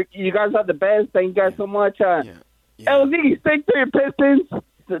 Show you guys are the best. Thank you guys so much. LZ, stick to your Pistons.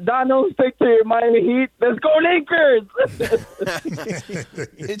 Donald, stick to your Miami Heat. Let's go Lakers.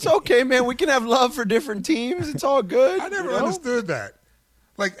 It's okay, man. We can have love for different teams. It's all good. I never understood that.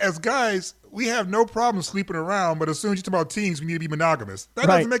 Like, as guys, we have no problem sleeping around, but as soon as you talk about teams, we need to be monogamous. That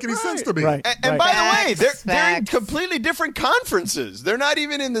doesn't make any sense to me. Right. And by the way, they're in completely different conferences. They're not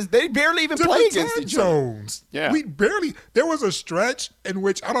even in this. They barely even play against each other. Yeah. We barely. There was a stretch in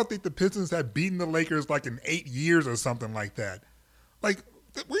which I don't think the Pistons had beaten the Lakers like in 8 years or something like that. Like,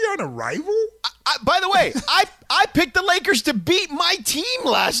 we aren't a rival. By the way, I picked the Lakers to beat my team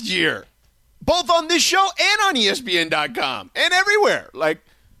last year, both on this show and on ESPN.com and everywhere. Like,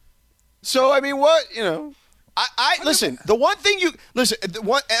 so I mean, what I listen. The one thing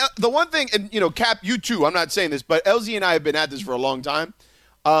the one thing, and Cap, you too. I'm not saying this, but LZ and I have been at this for a long time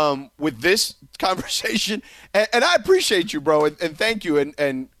with this conversation, and I appreciate you, bro, and thank you,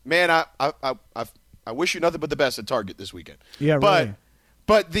 and man, I wish you nothing but the best at Target this weekend. Yeah, really.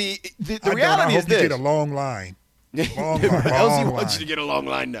 But the reality is this. I hope you get a long line. LZ wants you to get a long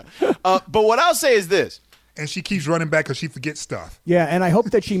line now. But what I'll say is this. And she keeps running back because she forgets stuff. Yeah, and I hope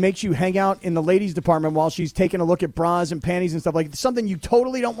that she makes you hang out in the ladies' department while she's taking a look at bras and panties and stuff. Like something you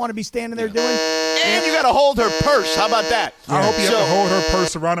totally don't want to be standing there doing. And you got to hold her purse. How about that? I hope you have to hold her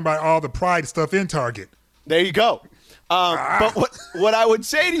purse surrounded by all the Pride stuff in Target. There you go. But what I would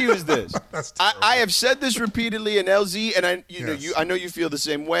say to you is this: I have said this repeatedly, and LZ, and I know you feel the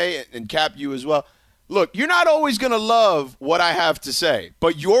same way, and Cap, you as well. Look, you're not always gonna love what I have to say,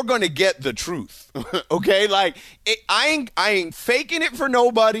 but you're gonna get the truth. Okay, like I ain't faking it for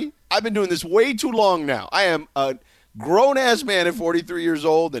nobody. I've been doing this way too long now. I am a grown-ass man at 43 years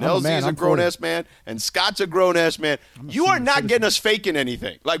old, and LZ is a grown-ass man, and Scott's a grown-ass man. You are not getting us faking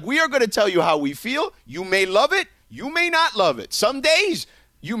anything. Like, we are going to tell you how we feel. You may love it. You may not love it. Some days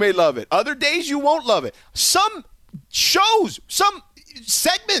you may love it. Other days you won't love it. Some shows, some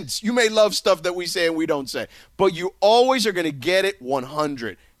segments, you may love stuff that we say and we don't say. But you always are going to get it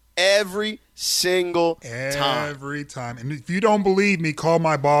 100 every single time. Every time. And if you don't believe me, call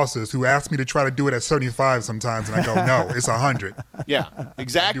my bosses who ask me to try to do it at 75 sometimes. And I go, no, it's 100. Yeah,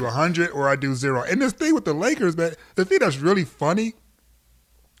 exactly. I do 100 or I do 0. And this thing with the Lakers, man, the thing that's really funny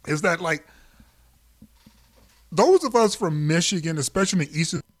is that, like, those of us from Michigan, especially in the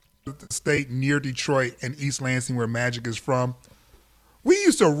eastern state near Detroit and East Lansing where Magic is from, we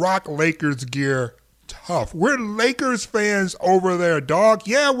used to rock Lakers gear tough. We're Lakers fans over there, dog.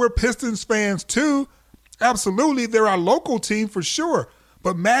 Yeah, we're Pistons fans too. Absolutely. They're our local team for sure.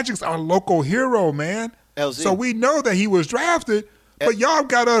 But Magic's our local hero, man. LZ. So we know that he was drafted, but y'all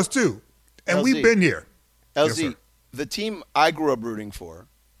got us too. And LZ. we've been here. LZ, Yes, the team I grew up rooting for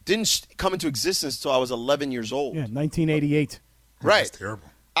didn't come into existence until I was 11 years old. Yeah, 1988. Right. That's terrible.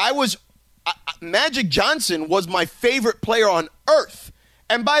 Magic Johnson was my favorite player on earth.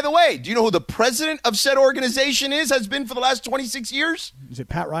 And by the way, do you know who the president of said organization has been for the last 26 years? Is it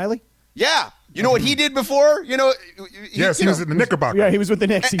Pat Riley? Yeah. You know what he did before? He was in the Knickerbocker. Yeah, he was with the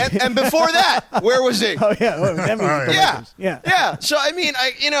Knicks. And before that, where was he? Oh, yeah. Yeah. So, I mean,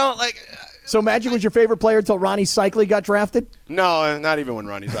 So Magic was your favorite player until Ronnie Cycli got drafted? No, not even when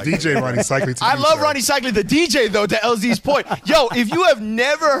Ronnie Cycli. DJ Ronnie Cycli. I love Ronnie Cycli, the DJ, though, to LZ's point. Yo, if you have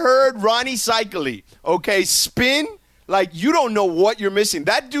never heard Ronnie Cycli, spin, like, you don't know what you're missing.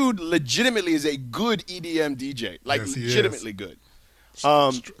 That dude legitimately is a good EDM DJ. Like, yes, legitimately good.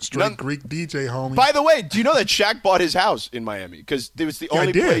 Straight Greek DJ, homie. By the way, do you know that Shaq bought his house in Miami? Because it was the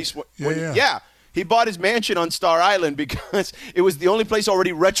only place. He bought his mansion on Star Island because it was the only place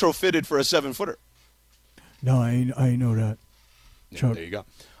already retrofitted for a 7-footer. No, I know that. Yeah, there you go.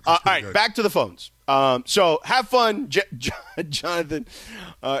 All right, good. Back to the phones. So have fun, Jonathan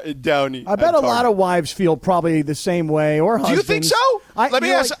Downey. I bet a lot of wives feel probably the same way, or husbands. Do you think so? Let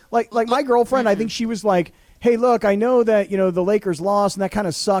me ask. Like my girlfriend, I think she was like, hey, look, I know that, the Lakers lost and that kind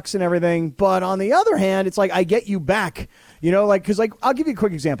of sucks and everything. But on the other hand, it's like I get you back, because I'll give you a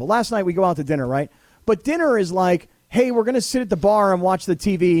quick example. Last night we go out to dinner, right? But dinner is like, hey, we're going to sit at the bar and watch the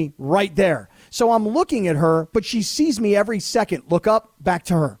TV right there. So I'm looking at her, but she sees me every second. Look up, back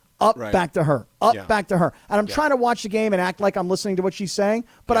to her. Up, right. Back to her. Up, back to her. And I'm trying to watch the game and act like I'm listening to what she's saying,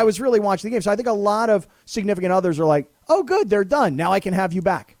 but I was really watching the game. So I think a lot of significant others are like, oh, good, they're done. Now I can have you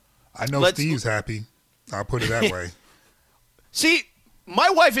back. I know Steve's happy. I'll put it that way. See, my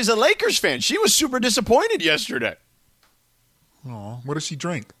wife is a Lakers fan. She was super disappointed yesterday. Oh, what does she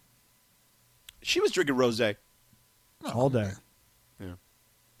drink? She was drinking rosé. All day. Yeah.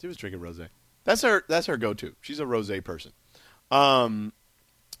 She was drinking rosé. That's her go-to. She's a rosé person.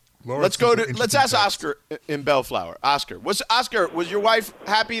 Let's ask Oscar in Bellflower. Oscar, was your wife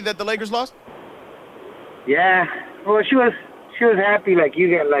happy that the Lakers lost? Yeah. Well, she was happy, like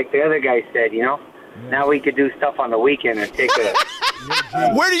the other guy said, you know. Yeah. Now we could do stuff on the weekend and take a.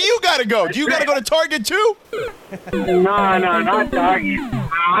 Where do you gotta go? Do you gotta go to Target too? No, not Target.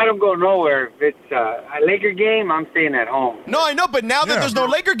 I don't go nowhere. If it's a Laker game, I'm staying at home. No, I know, but now that there's no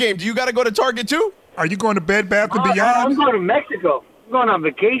Laker game, do you gotta go to Target too? Are you going to Bed Bath & Beyond? I'm going to Mexico. I'm going on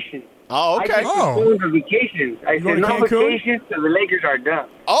vacation. Oh, okay. I going on vacations. I said no vacations till the Lakers are done.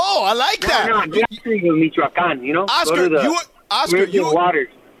 Oh, I like that. No, just Michoacan, you know. Oscar, waters.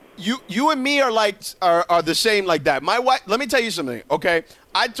 You and me are the same like that. My wife. Let me tell you something. Okay,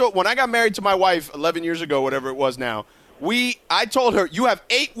 when I got married to my wife 11 years ago, whatever it was now. I told her you have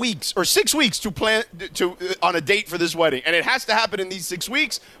 8 weeks or 6 weeks to plan on a date for this wedding, and it has to happen in these 6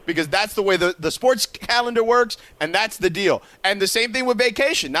 weeks because that's the way the sports calendar works, and that's the deal. And the same thing with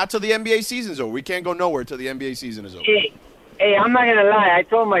vacation, not till the NBA season's over. We can't go nowhere till the NBA season is over. Hey, I'm not gonna lie. I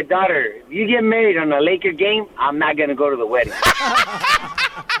told my daughter, if you get married on a Laker game, I'm not gonna go to the wedding.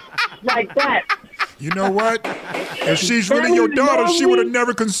 Like that. You know what? If she's really your daughter, she would have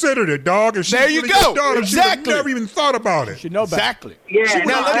never considered it, dog. If she's there you really go. Your daughter, exactly. She would have never even thought about it. She know better. Exactly. Yeah.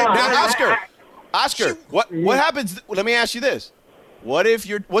 Now, Oscar, what happens? Let me ask you this: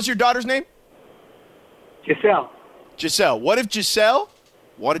 what's your daughter's name? Giselle. Giselle. What if Giselle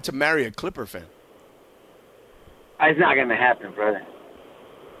wanted to marry a Clipper fan? It's not gonna happen, brother.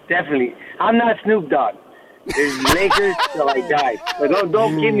 Definitely. I'm not Snoop Dogg. There's Lakers till I die. But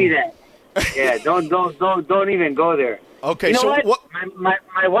don't give me that. Yeah, don't even go there. Okay, you know so what?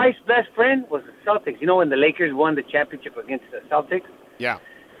 My wife's best friend was the Celtics. You know when the Lakers won the championship against the Celtics? Yeah.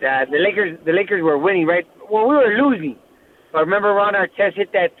 The Lakers were winning, right? Well, we were losing. But remember Ron Artest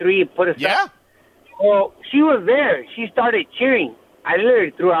hit that three and put us up? Well, she was there. She started cheering. I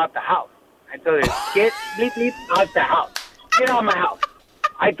literally threw her out the house. I told her, get bleep bleep out the house. Get out of my house.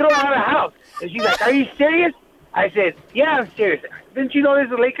 I threw her out of the house. And she's like, are you serious? I said, yeah, I'm serious. Didn't you know this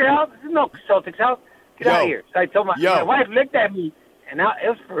is a Laker house? This is no Celtics house. Get out of here. So I told my wife looked at me, and now it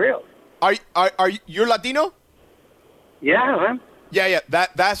was for real. Are you Latino? Yeah, man. Yeah.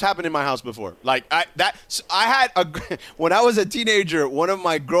 That's happened in my house before. Like when I was a teenager, one of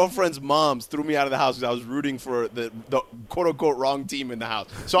my girlfriend's moms threw me out of the house because I was rooting for the quote unquote wrong team in the house.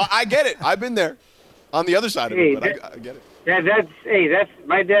 So I get it. I've been there on the other side of it, but I get it. That's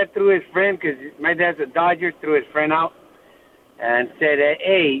my dad threw his friend because my dad's a Dodger, threw his friend out and said,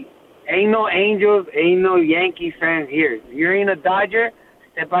 hey, ain't no Angels, ain't no Yankees fans here. If you ain't a Dodger,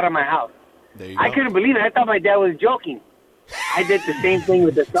 step out of my house. There you go. I couldn't believe it. I thought my dad was joking. I did the same thing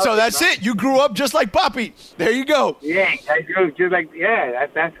with the Celtics. So that's it. You grew up just like Papi. There you go. Yeah, I grew up just like,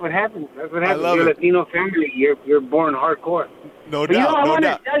 that's what happens. That's what happens. You're a Latino family. You're born hardcore. No doubt. You know, I want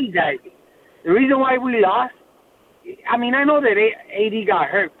to tell you guys, the reason why we lost, I mean, I know that AD got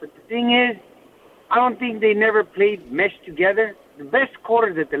hurt, but the thing is, I don't think they never played meshed together. The best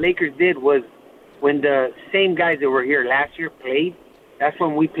quarter that the Lakers did was when the same guys that were here last year played. That's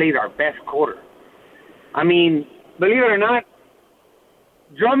when we played our best quarter. I mean, believe it or not,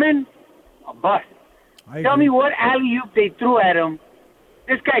 Drummond, a bust. Tell me what alley-oop they threw at him.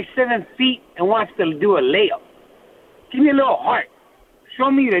 This guy's 7 feet and wants to do a layup. Give me a little heart.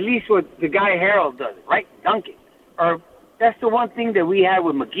 Show me at least what the guy Harold does, right? Dunk it. Or that's the one thing that we had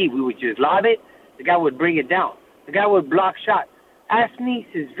with McGee. We would just lob it. The guy would bring it down. The guy would block shots. Ask me,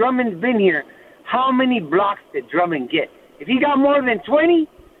 since Drummond's been here, how many blocks did Drummond get? If he got more than 20,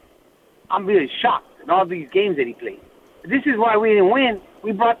 I'm really shocked in all these games that he played. This is why we didn't win.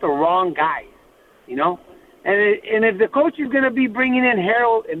 We brought the wrong guys, you know? And if the coach is going to be bringing in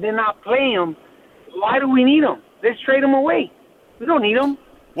Harold and then not playing him, why do we need him? Let's trade him away. We don't need him.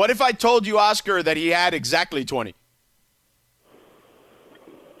 What if I told you, Oscar, that he had exactly 20?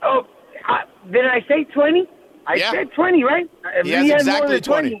 Oh, did I say 20? I said 20, right? He has exactly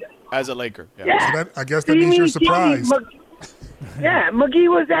 20 as a Laker. Yeah. So I guess that means you're surprised. McGee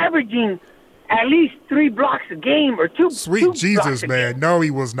was averaging at least 3 blocks a game or 2. Sweet Jesus, man. No,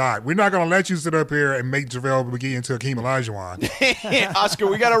 he was not. We're not going to let you sit up here and make JaVale McGee into Hakeem Olajuwon. Oscar,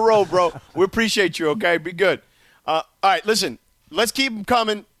 we got to roll, bro. We appreciate you, okay? Be good. All right, listen. Let's keep them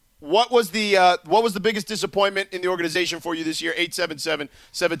coming. What was the biggest disappointment in the organization for you this year?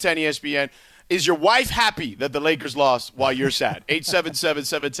 877-710-ESPN. Is your wife happy that the Lakers lost while you're sad?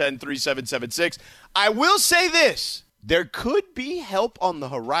 877-710-3776. I will say this. There could be help on the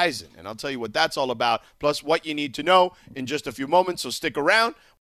horizon, and I'll tell you what that's all about, plus what you need to know in just a few moments, so stick around.